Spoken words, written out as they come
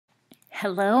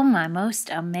Hello, my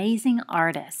most amazing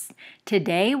artists.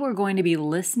 Today we're going to be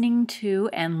listening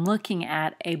to and looking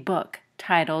at a book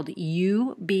titled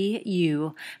You Be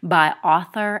You by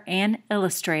author and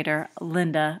illustrator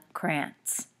Linda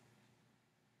Kranz.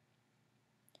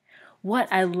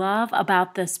 What I love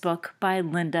about this book by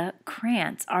Linda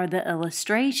Kranz are the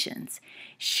illustrations.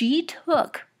 She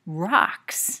took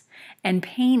rocks and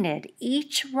painted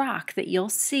each rock that you'll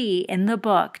see in the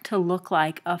book to look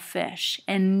like a fish,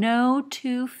 and no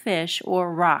two fish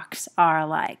or rocks are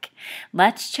alike.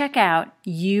 Let's check out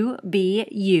You Be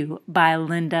You by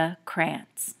Linda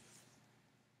Kranz.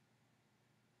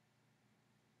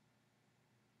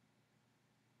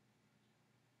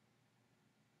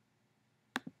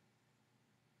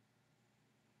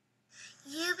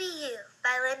 You Be You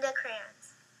by Linda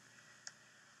Kranz.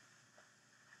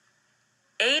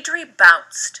 Adri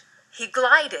bounced. He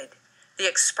glided. The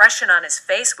expression on his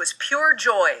face was pure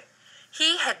joy.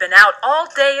 He had been out all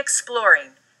day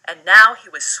exploring, and now he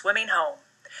was swimming home.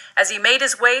 As he made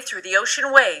his way through the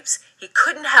ocean waves, he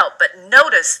couldn't help but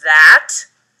notice that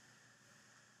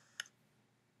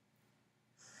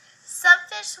Some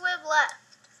fish swim left.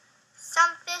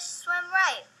 Some fish swim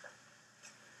right.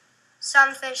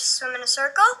 Some fish swim in a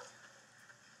circle.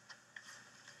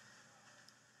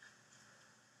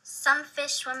 Some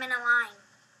fish swim in a line.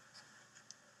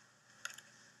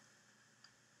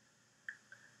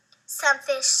 Some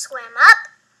fish swim up.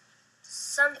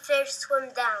 Some fish swim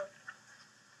down.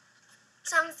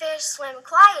 Some fish swim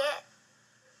quiet.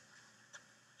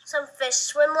 Some fish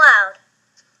swim loud.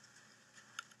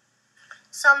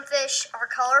 Some fish are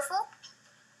colorful.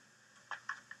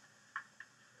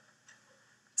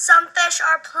 Some fish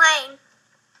are plain.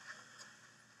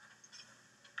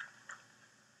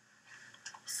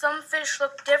 Some fish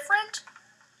look different.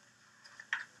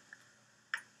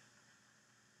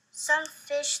 Some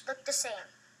fish look the same.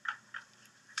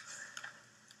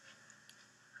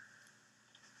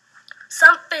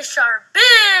 Some fish are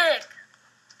big.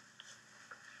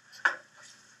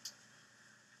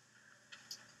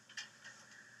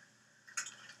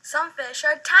 Some fish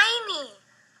are tiny.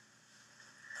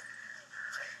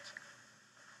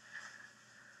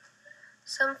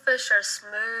 Some fish are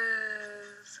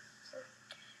smooth.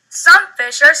 Some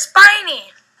fish are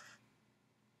spiny.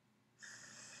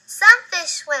 Some fish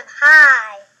swim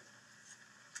high.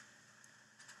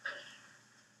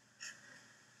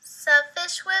 Some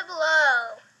fish swim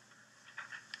low.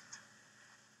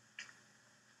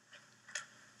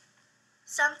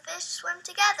 Some fish swim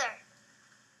together.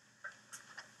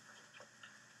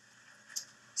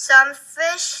 Some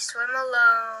fish swim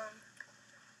alone.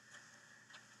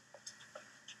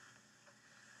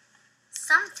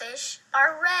 Some fish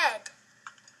are red.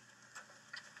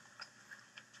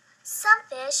 Some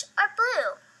fish are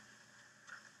blue.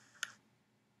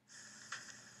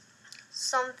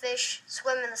 Some fish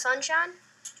swim in the sunshine.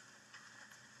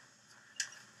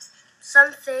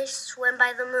 Some fish swim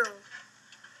by the moon.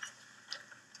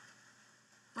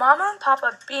 Mama and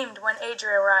Papa beamed when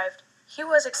Adri arrived. He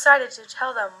was excited to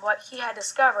tell them what he had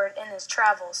discovered in his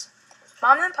travels.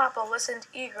 Mama and Papa listened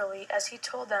eagerly as he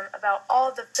told them about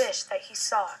all the fish that he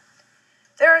saw.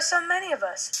 "There are so many of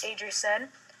us," Adri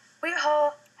said. "We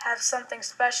all have something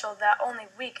special that only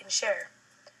we can share."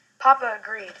 Papa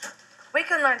agreed. "We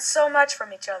can learn so much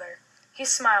from each other." He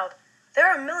smiled. "There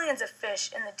are millions of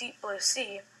fish in the deep blue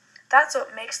sea. That's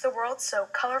what makes the world so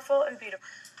colorful and beautiful."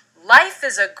 life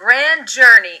is a grand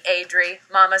journey, Adri,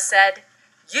 Mama said.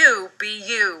 You be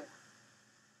you.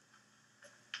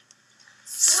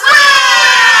 Swim!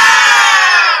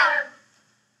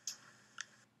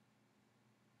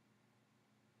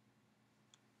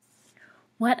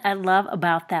 What I love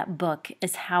about that book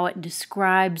is how it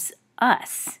describes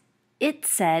us. It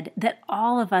said that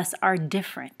all of us are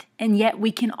different, and yet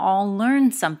we can all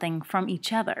learn something from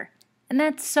each other. And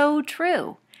that's so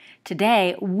true.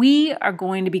 Today, we are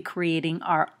going to be creating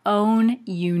our own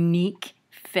unique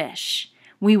fish.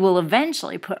 We will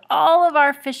eventually put all of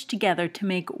our fish together to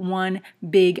make one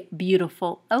big,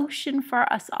 beautiful ocean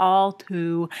for us all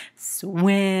to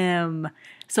swim.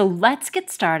 So let's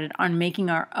get started on making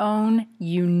our own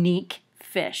unique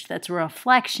fish that's a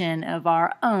reflection of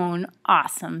our own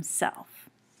awesome self.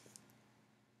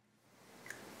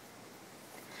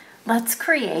 Let's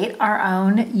create our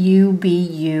own You Be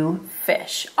You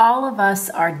fish. All of us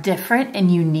are different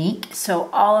and unique, so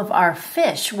all of our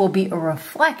fish will be a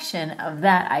reflection of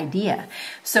that idea.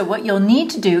 So what you'll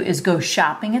need to do is go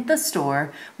shopping at the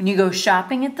store. When you go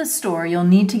shopping at the store, you'll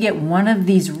need to get one of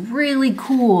these really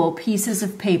cool pieces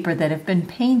of paper that have been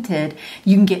painted.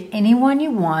 You can get any one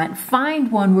you want.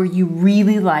 Find one where you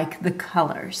really like the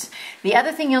colors. The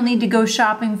other thing you'll need to go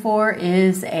shopping for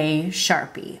is a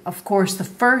Sharpie. Of course, the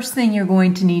first thing you're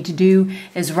going to need to do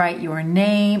is write your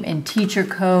name and teacher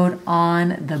code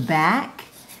on the back.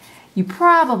 You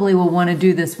probably will want to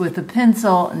do this with a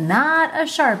pencil, not a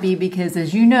Sharpie, because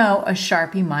as you know, a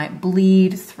Sharpie might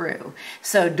bleed through.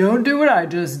 So don't do what I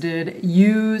just did.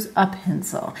 Use a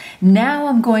pencil. Now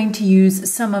I'm going to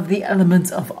use some of the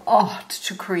elements of art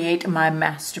to create my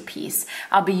masterpiece.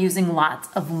 I'll be using lots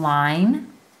of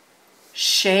line,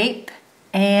 shape,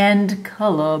 and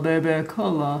color, baby,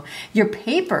 color. Your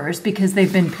papers, because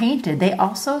they've been painted, they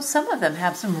also, some of them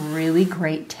have some really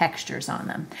great textures on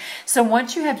them. So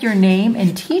once you have your name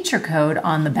and teacher code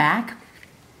on the back,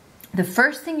 the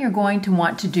first thing you're going to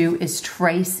want to do is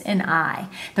trace an eye.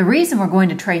 The reason we're going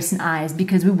to trace an eye is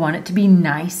because we want it to be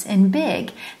nice and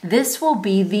big. This will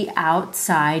be the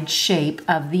outside shape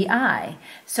of the eye.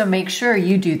 So make sure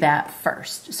you do that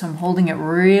first. So I'm holding it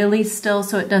really still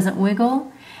so it doesn't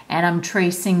wiggle. And I'm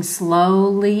tracing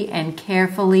slowly and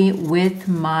carefully with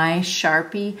my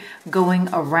Sharpie, going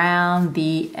around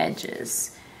the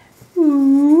edges.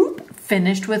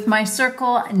 Finished with my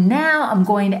circle. Now I'm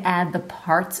going to add the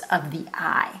parts of the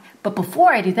eye. But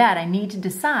before I do that, I need to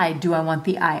decide, do I want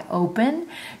the eye open?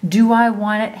 Do I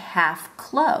want it half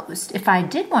closed? If I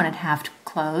did want it half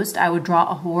closed, I would draw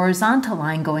a horizontal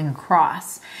line going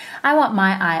across. I want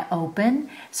my eye open,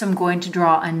 so I'm going to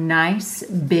draw a nice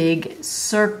big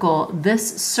circle.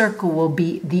 This circle will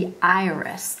be the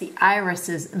iris. The iris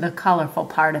is the colorful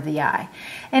part of the eye.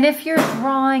 And if your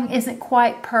drawing isn't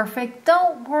quite perfect,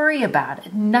 don't worry about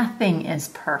it. Nothing is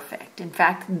perfect. In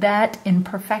fact, that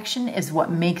imperfection is what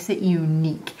makes it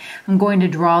unique. I'm going to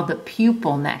draw the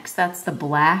pupil next. That's the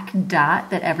black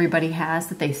dot that everybody has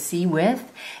that they see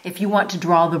with. If you want to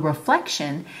draw the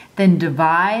reflection, then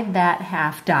divide that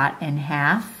half dot in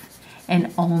half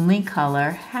and only color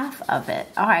half of it.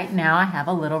 All right, now I have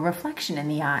a little reflection in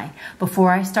the eye.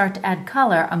 Before I start to add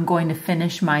color, I'm going to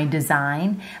finish my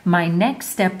design. My next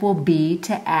step will be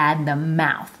to add the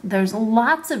mouth. There's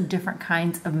lots of different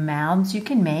kinds of mouths you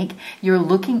can make. You're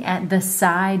looking at the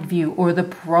side view or the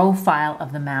profile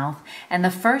of the mouth. And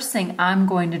the first thing I'm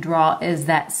going to draw is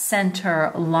that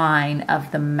center line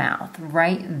of the mouth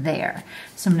right there.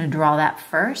 So I'm going to draw that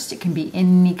first. It can be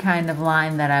any kind of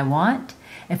line that I want.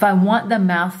 If I want the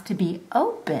mouth to be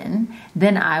open,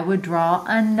 then I would draw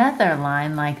another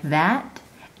line like that.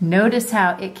 Notice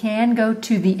how it can go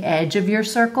to the edge of your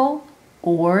circle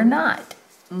or not.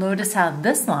 Notice how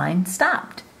this line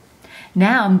stopped.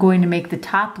 Now I'm going to make the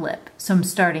top lip. So I'm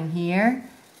starting here,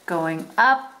 going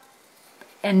up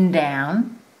and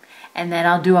down, and then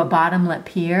I'll do a bottom lip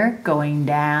here, going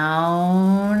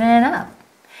down and up.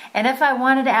 And if I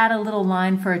wanted to add a little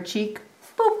line for a cheek,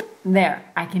 boop, there,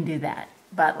 I can do that.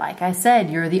 But like I said,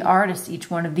 you're the artist.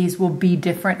 Each one of these will be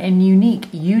different and unique.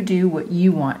 You do what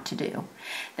you want to do.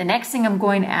 The next thing I'm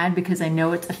going to add, because I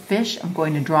know it's a fish, I'm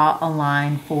going to draw a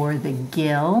line for the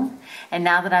gill. And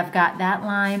now that I've got that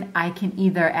line, I can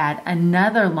either add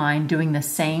another line doing the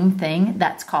same thing,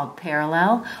 that's called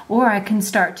parallel, or I can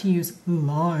start to use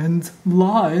lines,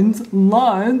 lines,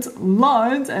 lines,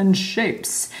 lines, and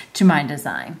shapes to my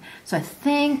design. So I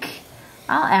think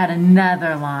I'll add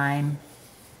another line.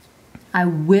 I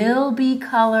will be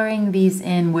coloring these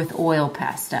in with oil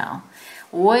pastel.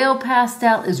 Oil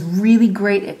pastel is really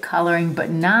great at coloring, but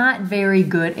not very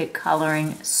good at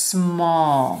coloring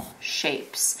small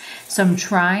shapes. So I'm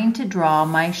trying to draw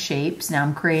my shapes. Now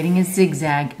I'm creating a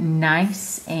zigzag,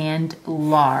 nice and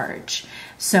large.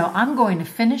 So I'm going to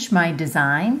finish my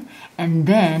design, and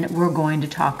then we're going to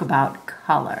talk about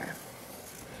color.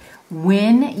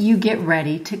 When you get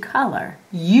ready to color,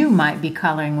 you might be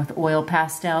coloring with oil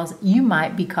pastels, you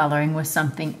might be coloring with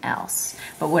something else.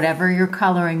 But whatever you're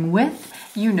coloring with,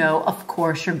 you know, of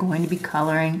course, you're going to be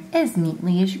coloring as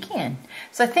neatly as you can.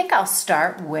 So I think I'll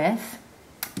start with,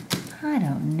 I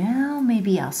don't know,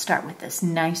 maybe I'll start with this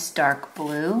nice dark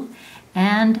blue.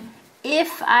 And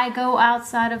if I go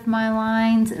outside of my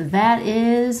lines, that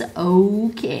is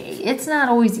okay. It's not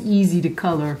always easy to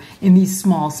color in these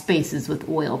small spaces with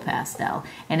oil pastel.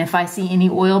 And if I see any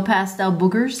oil pastel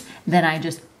boogers, then I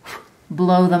just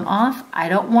blow them off. I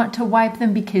don't want to wipe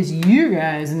them because you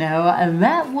guys know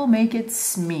that will make it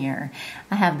smear.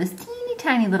 I have this teeny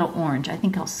tiny little orange. I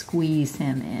think I'll squeeze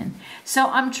him in. So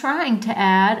I'm trying to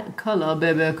add color,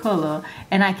 baby, color,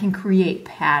 and I can create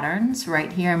patterns.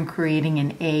 Right here I'm creating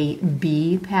an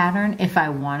A-B pattern if I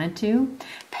wanted to.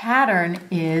 Pattern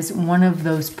is one of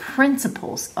those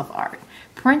principles of art.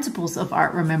 Principles of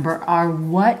art, remember, are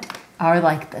what are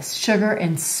like the sugar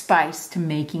and spice to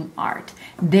making art.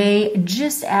 They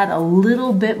just add a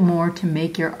little bit more to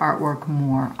make your artwork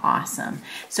more awesome.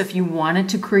 So if you wanted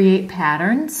to create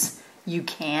patterns, you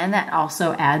can. That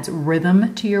also adds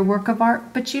rhythm to your work of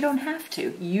art, but you don't have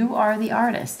to. You are the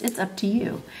artist. It's up to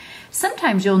you.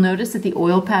 Sometimes you'll notice that the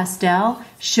oil pastel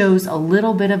shows a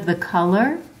little bit of the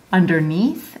color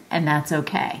underneath, and that's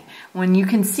okay. When you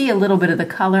can see a little bit of the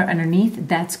color underneath,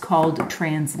 that's called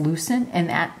translucent, and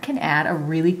that can add a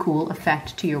really cool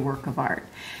effect to your work of art.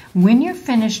 When you're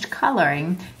finished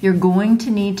coloring, you're going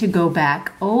to need to go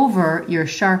back over your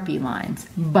Sharpie lines,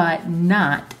 but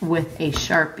not with a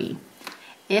Sharpie.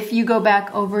 If you go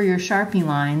back over your Sharpie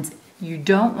lines, you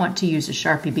don't want to use a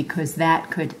Sharpie because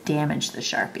that could damage the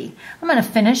Sharpie. I'm going to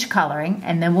finish coloring,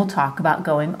 and then we'll talk about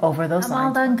going over those lines. I'm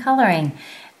all done coloring.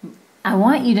 I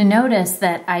want you to notice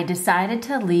that I decided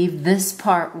to leave this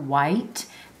part white,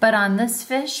 but on this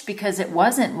fish, because it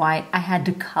wasn't white, I had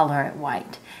to color it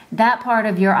white. That part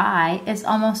of your eye is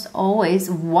almost always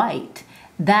white.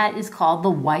 That is called the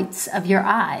whites of your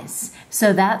eyes.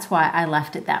 So that's why I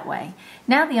left it that way.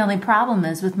 Now the only problem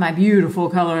is with my beautiful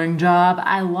coloring job,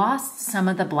 I lost some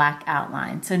of the black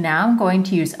outline. So now I'm going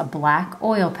to use a black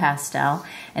oil pastel,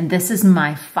 and this is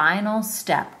my final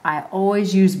step. I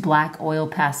always use black oil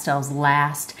pastels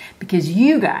last because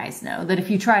you guys know that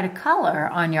if you try to color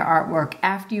on your artwork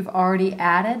after you've already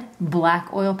added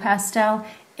black oil pastel,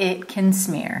 it can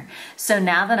smear. So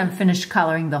now that I'm finished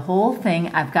coloring the whole thing,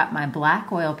 I've got my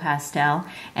black oil pastel,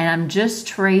 and I'm just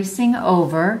tracing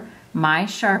over my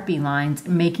Sharpie lines,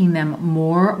 making them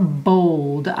more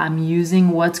bold. I'm using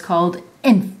what's called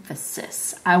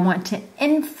emphasis. I want to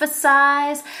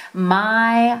emphasize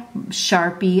my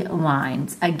Sharpie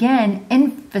lines. Again,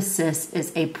 emphasis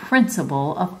is a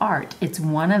principle of art. It's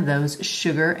one of those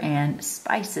sugar and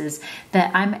spices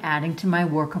that I'm adding to my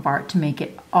work of art to make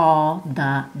it all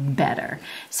the better.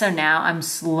 So now I'm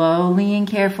slowly and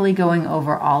carefully going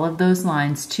over all of those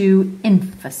lines to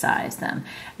emphasize them.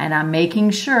 And I'm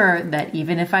making sure that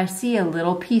even if I see a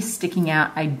little piece sticking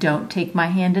out, I don't take my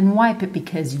hand and wipe it,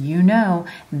 because you know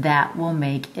that will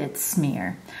make it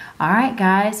smear. All right,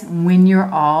 guys, when you're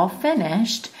all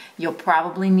finished, you'll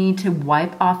probably need to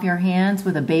wipe off your hands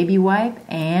with a baby wipe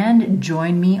and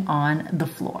join me on the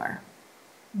floor.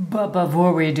 But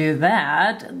before we do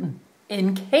that,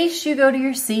 in case you go to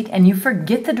your seat and you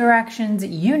forget the directions,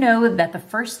 you know that the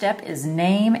first step is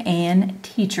name and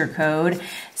teacher code.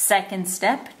 Second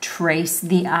step, trace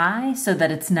the eye so that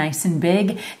it's nice and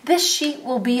big. This sheet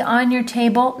will be on your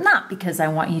table, not because I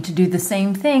want you to do the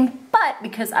same thing, but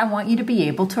because I want you to be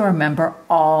able to remember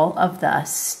all of the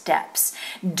steps.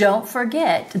 Don't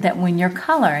forget that when you're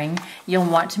coloring, you'll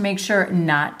want to make sure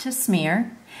not to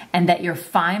smear, and that your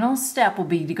final step will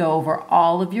be to go over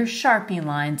all of your Sharpie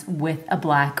lines with a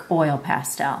black oil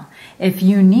pastel. If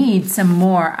you need some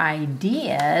more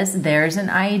ideas, there's an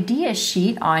idea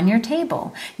sheet on your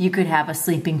table. You could have a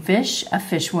sleeping fish, a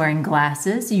fish wearing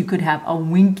glasses, you could have a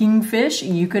winking fish,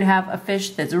 you could have a fish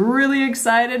that's really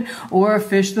excited, or a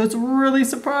fish that's really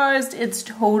surprised. It's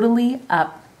totally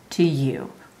up to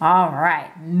you. All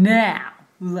right, now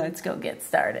let's go get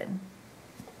started.